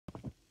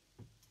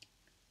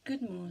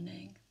Good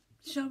morning.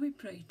 Shall we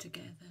pray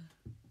together?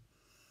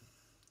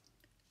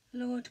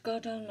 Lord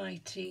God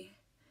Almighty,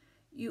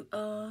 you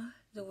are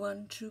the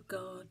one true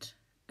God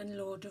and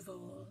Lord of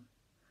all.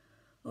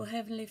 O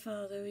Heavenly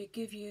Father, we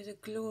give you the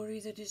glory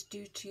that is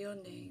due to your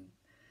name,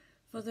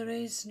 for there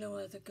is no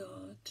other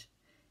God.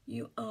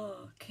 You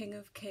are King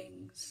of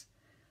kings,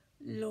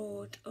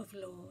 Lord of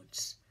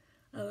lords,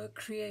 our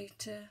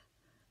Creator,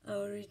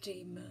 our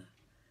Redeemer,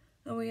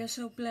 and we are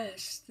so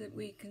blessed that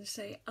we can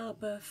say,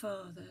 Abba,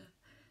 Father,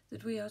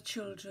 that we are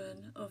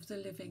children of the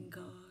living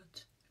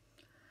God.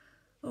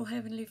 O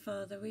Heavenly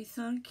Father, we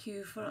thank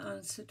you for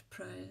answered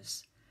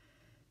prayers.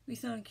 We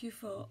thank you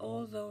for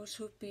all those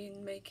who've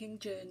been making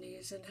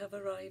journeys and have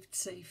arrived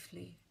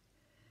safely.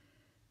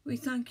 We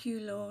thank you,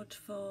 Lord,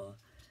 for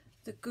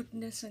the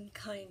goodness and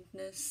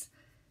kindness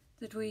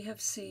that we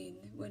have seen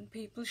when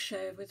people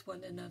share with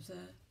one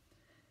another.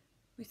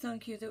 We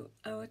thank you that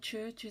our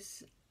church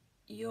is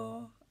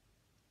your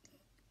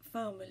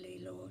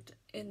family, Lord,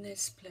 in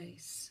this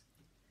place.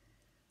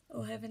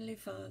 O Heavenly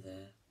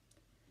Father,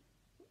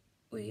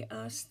 we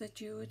ask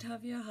that you would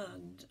have your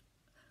hand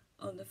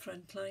on the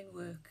frontline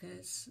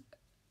workers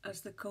as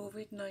the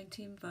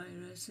COVID-19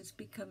 virus is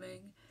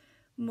becoming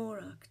more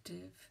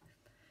active.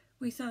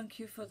 We thank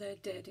you for their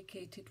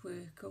dedicated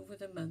work over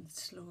the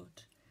months,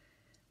 Lord,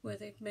 where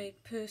they've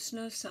made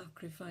personal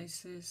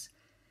sacrifices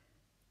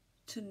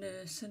to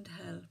nurse and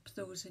help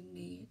those in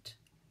need.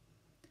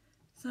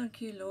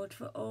 Thank you, Lord,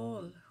 for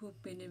all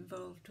who've been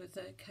involved with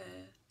their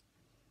care.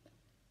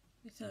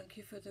 We thank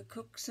you for the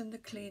cooks and the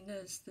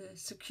cleaners, the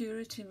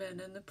security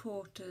men and the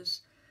porters,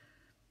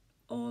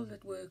 all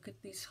that work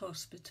at these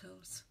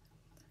hospitals.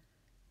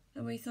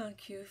 And we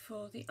thank you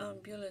for the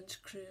ambulance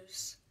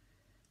crews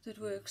that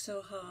work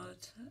so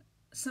hard,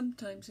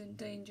 sometimes in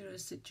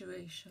dangerous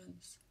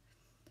situations.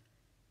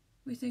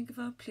 We think of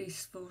our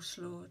police force,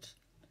 Lord.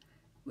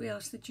 We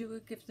ask that you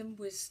would give them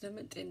wisdom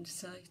and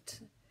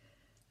insight,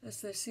 as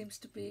there seems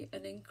to be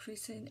an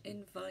increase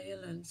in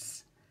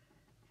violence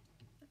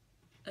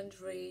and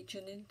rage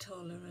and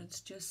intolerance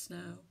just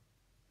now.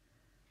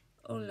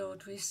 Oh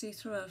Lord, we see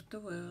throughout the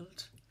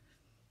world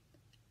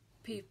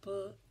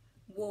people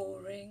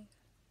warring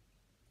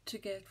to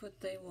get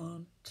what they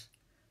want,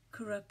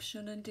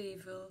 corruption and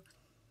evil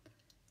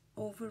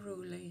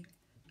overruling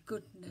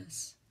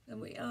goodness. And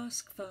we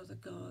ask, Father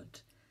God,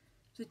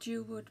 that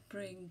you would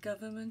bring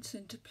governments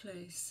into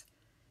place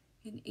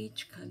in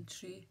each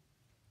country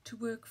to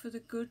work for the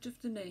good of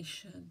the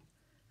nation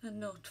and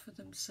not for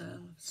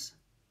themselves.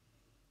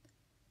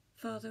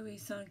 Father, we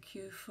thank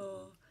you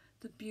for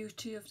the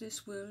beauty of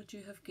this world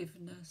you have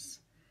given us,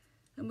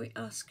 and we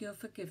ask your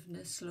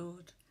forgiveness,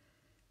 Lord,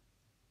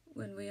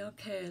 when we are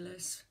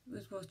careless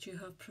with what you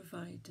have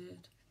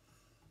provided.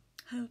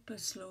 Help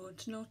us,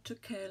 Lord, not to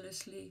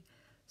carelessly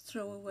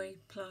throw away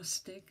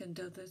plastic and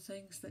other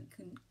things that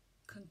can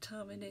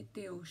contaminate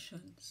the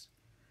oceans.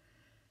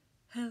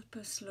 Help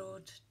us,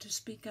 Lord, to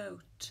speak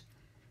out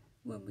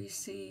when we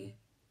see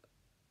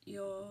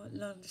your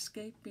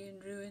landscape being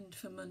ruined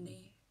for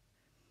money.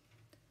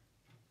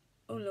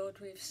 Oh Lord,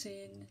 we've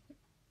seen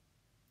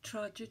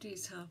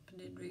tragedies happen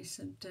in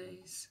recent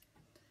days.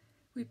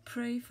 We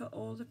pray for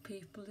all the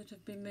people that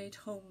have been made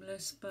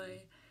homeless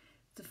by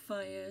the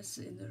fires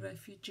in the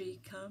refugee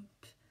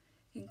camp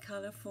in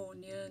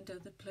California and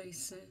other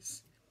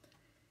places.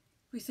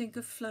 We think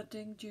of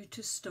flooding due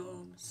to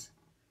storms.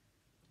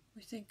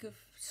 We think of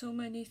so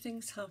many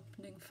things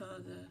happening,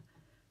 Father,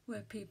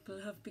 where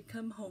people have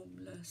become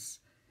homeless,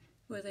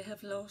 where they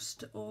have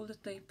lost all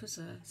that they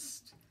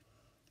possessed.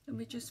 And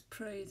we just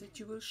pray that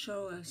you will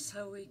show us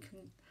how we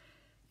can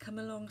come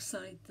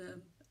alongside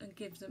them and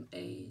give them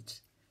aid.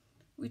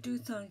 We do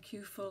thank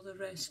you for the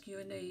rescue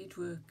and aid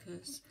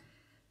workers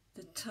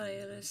that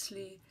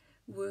tirelessly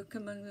work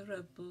among the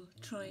rubble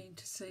trying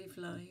to save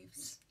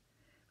lives.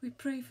 We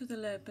pray for the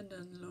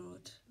Lebanon,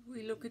 Lord.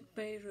 We look at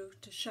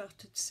Beirut, a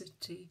shattered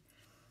city,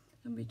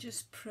 and we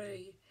just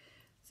pray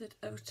that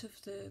out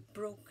of the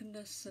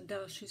brokenness and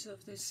ashes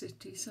of this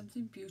city,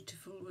 something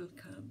beautiful will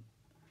come.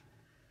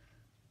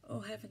 Oh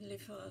Heavenly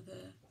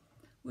Father,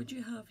 would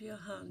you have your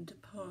hand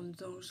upon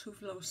those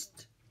who've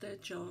lost their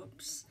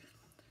jobs,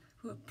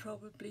 who are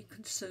probably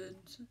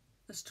concerned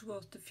as to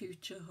what the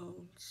future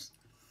holds.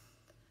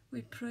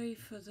 We pray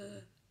for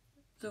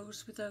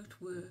those without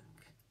work,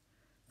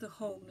 the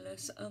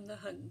homeless and the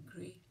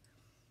hungry.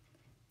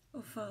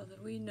 Oh Father,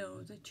 we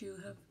know that you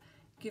have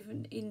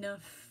given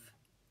enough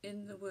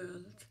in the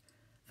world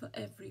for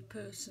every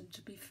person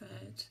to be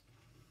fed.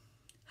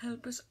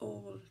 Help us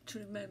all to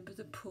remember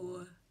the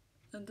poor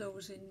and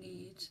those in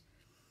need.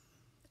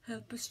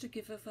 Help us to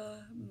give of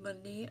our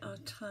money, our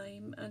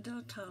time and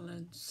our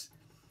talents.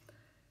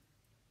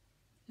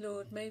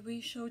 Lord, may we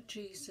show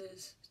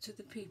Jesus to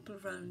the people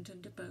round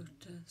and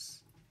about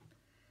us.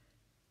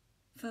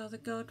 Father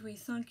God, we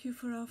thank you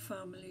for our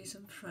families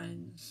and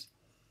friends.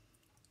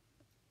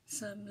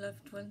 Some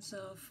loved ones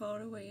are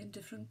far away in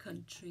different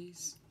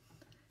countries,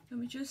 and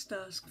we just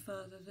ask,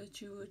 Father,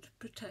 that you would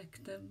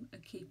protect them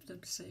and keep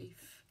them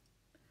safe.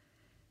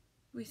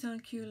 We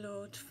thank you,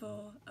 Lord,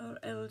 for our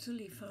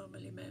elderly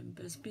family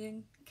members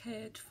being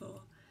cared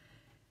for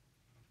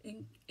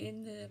in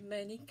the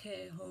many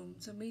care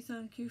homes, and we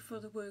thank you for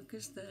the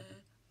workers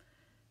there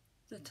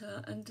that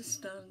are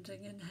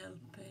understanding and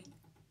helping.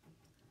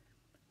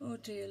 Oh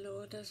dear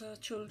Lord, as our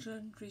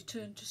children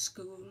return to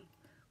school,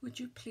 would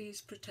you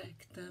please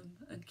protect them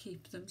and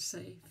keep them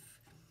safe?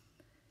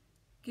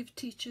 Give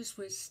teachers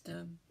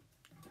wisdom.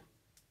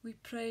 We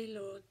pray,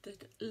 Lord,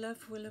 that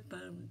love will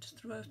abound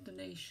throughout the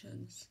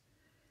nations,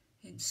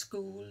 in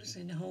schools,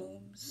 in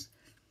homes,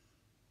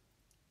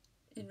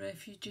 in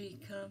refugee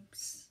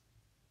camps.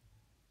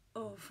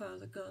 Oh,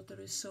 Father God,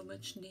 there is so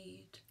much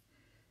need.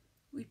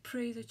 We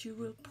pray that you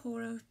will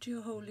pour out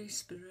your Holy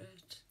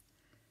Spirit.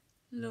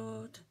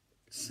 Lord,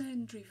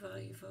 send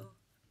revival.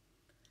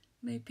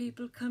 May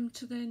people come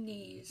to their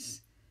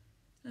knees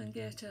and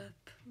get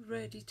up,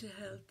 ready to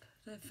help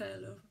their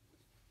fellow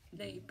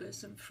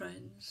neighbours and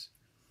friends.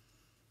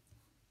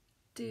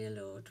 Dear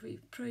Lord, we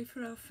pray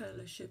for our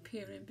fellowship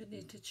here in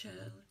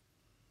Benitachell.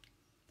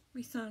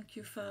 We thank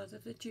you, Father,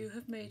 that you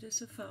have made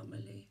us a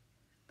family.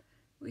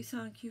 We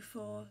thank you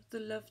for the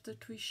love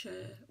that we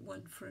share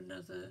one for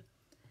another.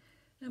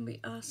 And we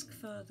ask,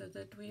 Father,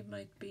 that we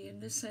might be in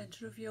the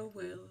centre of your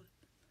will,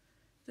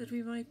 that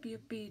we might be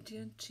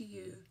obedient to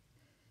you.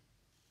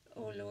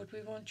 Oh Lord,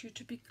 we want you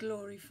to be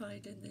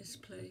glorified in this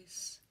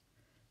place.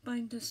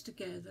 Bind us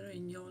together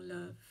in your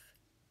love.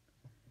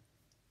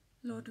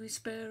 Lord, we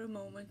spare a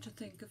moment to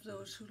think of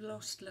those who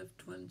lost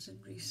loved ones in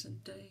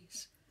recent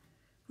days.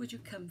 Would you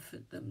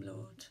comfort them,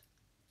 Lord?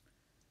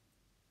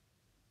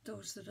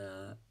 Those that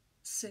are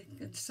sick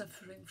and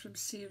suffering from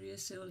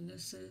serious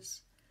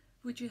illnesses,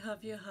 would you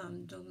have your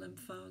hand on them,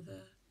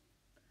 Father?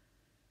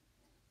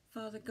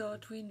 Father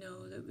God, we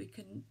know that we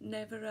can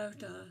never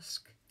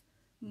out-ask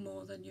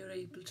more than you're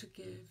able to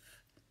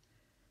give.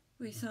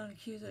 We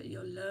thank you that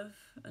your love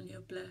and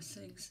your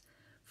blessings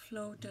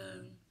flow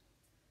down.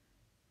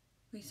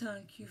 We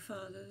thank you,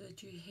 Father,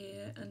 that you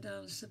hear and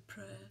answer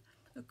prayer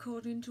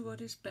according to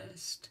what is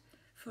best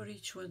for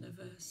each one of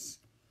us.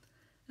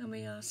 And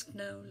we ask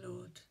now,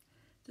 Lord,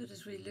 that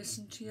as we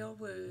listen to your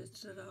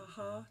words, that our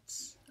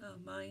hearts, our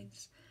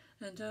minds,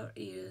 and our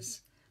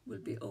ears will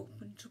be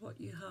open to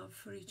what you have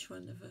for each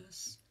one of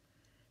us,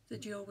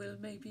 that your will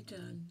may be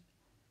done,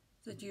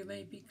 that you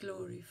may be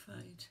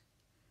glorified,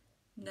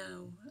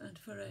 now and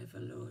forever,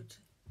 Lord.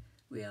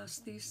 We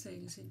ask these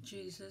things in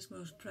Jesus'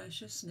 most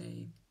precious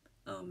name.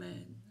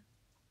 Amen.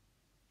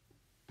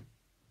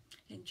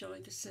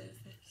 Enjoy the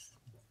service.